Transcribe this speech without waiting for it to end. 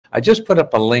I just put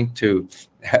up a link to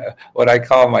what I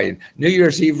call my New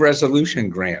Year's Eve resolution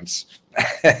grants.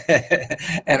 And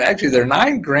actually, there are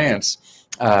 9 grants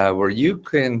where you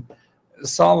can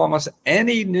solve almost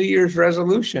any New Year's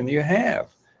resolution you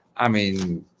have. I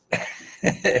mean,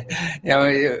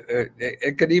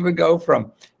 it could even go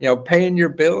from, paying your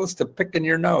bills to picking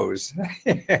your nose,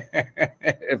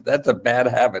 if that's a bad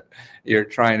habit you're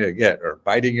trying to get, or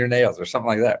biting your nails or something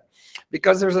like that.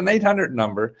 Because there's an 800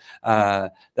 number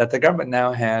that the government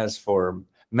now has for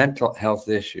mental health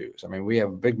issues. I mean, we have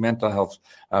a big mental health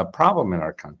problem in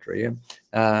our country.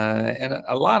 And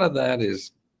a lot of that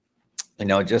is,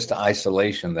 just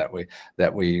isolation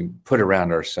that we put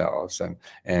around ourselves,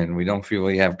 and we don't feel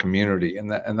we have community,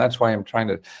 and that's why I'm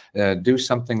trying to do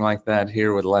something like that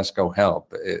here with Let's Go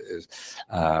Help.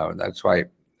 That's why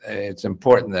it's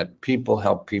important that people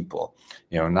help people,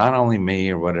 not only me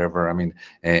or whatever. I mean,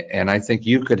 and I think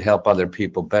you could help other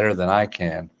people better than I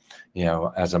can,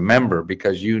 as a member,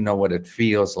 because you know what it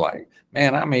feels like.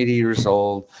 Man, I'm 80 years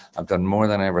old. I've done more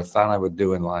than I ever thought I would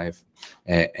do in life.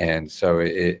 And so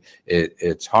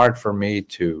it's hard for me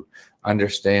to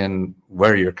understand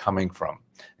where you're coming from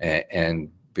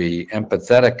and be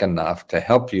empathetic enough to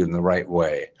help you in the right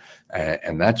way.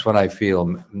 And that's what I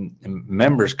feel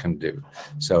members can do.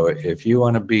 So if you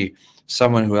want to be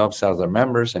someone who helps other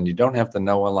members, and you don't have to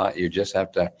know a lot, you just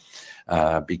have to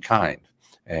be kind.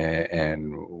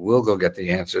 And we'll go get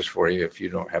the answers for you if you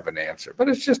don't have an answer. But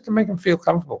it's just to make them feel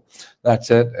comfortable.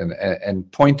 That's it,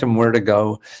 and point them where to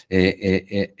go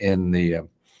in this,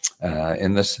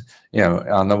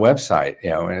 on the website.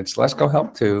 And it's Let's Go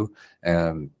Help too.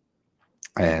 And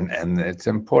it's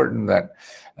important that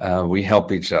we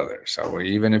help each other. So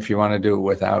even if you want to do it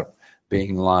without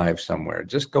being live somewhere,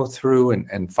 just go through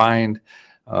and find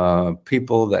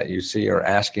people that you see are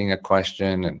asking a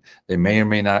question, and they may or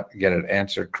may not get it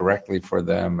answered correctly for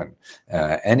them, and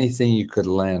anything you could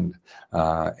lend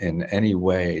in any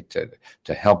way to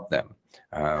help them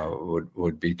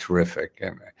would be terrific.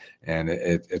 And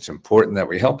it's important that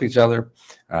we help each other,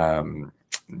 and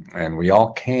we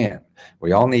all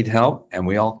need help, and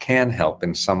we all can help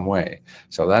in some way.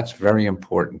 So that's very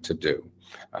important to do.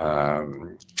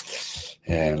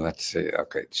 And let's see.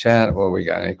 Okay, chat. Well, we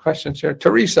got any questions here?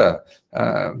 Teresa,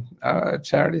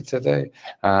 charity today.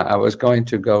 I was going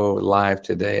to go live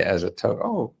today as a total.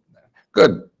 Oh,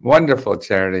 good. Wonderful,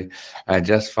 Charity. I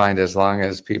just find as long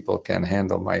as people can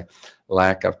handle my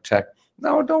lack of tech.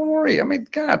 No, don't worry. I mean,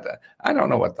 God, I don't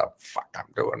know what the fuck I'm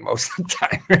doing most of the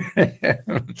time.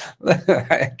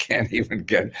 I can't even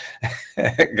got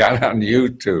on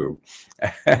YouTube.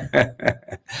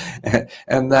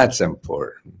 And that's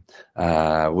important.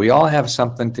 We all have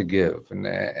something to give,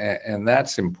 and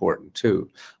that's important too.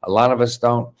 A lot of us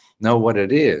don't know what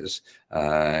it is,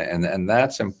 and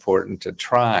that's important to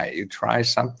try. You try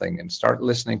something and start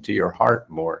listening to your heart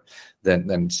more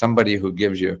than somebody who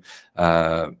gives you,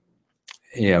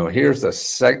 here's the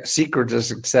secret to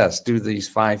success. Do these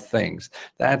 5 things.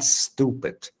 That's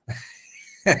stupid.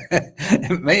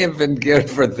 It may have been good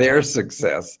for their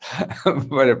success,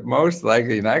 but it most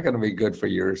likely not going to be good for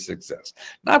your success.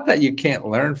 Not that you can't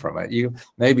learn from it. You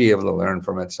may be able to learn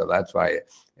from it. So that's why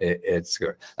it's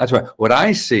good. That's why what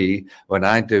I see when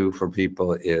I do for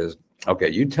people is,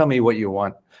 okay, you tell me what you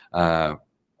want.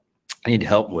 Need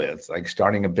help with, like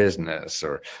starting a business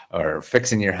or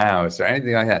fixing your house or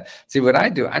anything like that. See, what I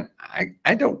do,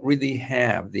 I don't really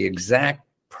have the exact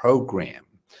program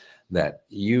that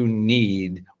you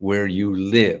need where you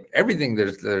live. Everything,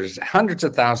 there's hundreds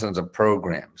of thousands of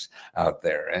programs out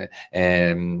there,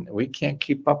 and we can't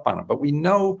keep up on them, but we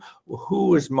know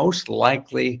who is most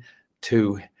likely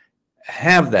to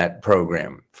have that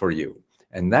program for you.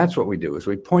 And that's what we do, is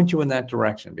we point you in that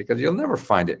direction, because you'll never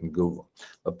find it in Google.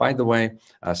 But by the way,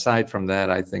 aside from that,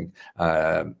 I think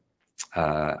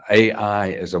AI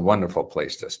is a wonderful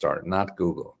place to start, not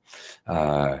Google.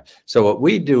 So what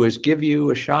we do is give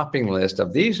you a shopping list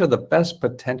of these are the best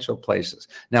potential places.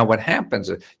 Now, what happens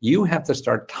is you have to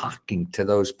start talking to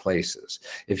those places.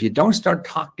 If you don't start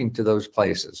talking to those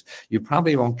places, you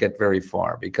probably won't get very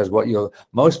far, because what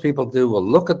most people do will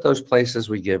look at those places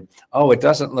we give. Oh, it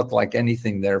doesn't look like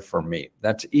anything there for me.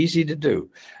 That's easy to do.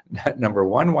 Number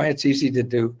one, why it's easy to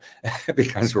do,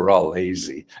 because we're all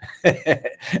lazy.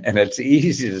 And it's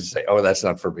easy to say, oh, that's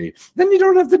not for me. Then you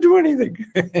don't have to do anything.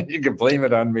 You can blame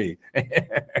it on me.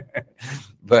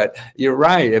 But you're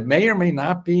right. It may or may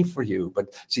not be for you.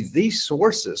 But see, these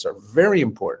sources are very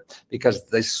important, because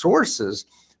the sources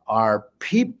are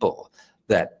people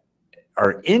that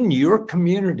are in your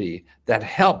community that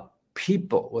help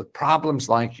people with problems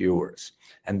like yours.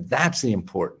 And that's the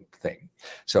important thing.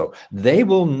 So they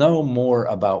will know more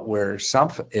about where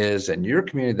something is in your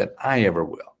community than I ever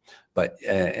will. But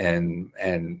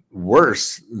and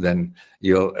worse than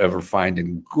you'll ever find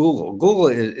in Google. Google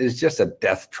is just a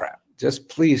death trap. Just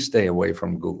please stay away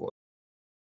from Google.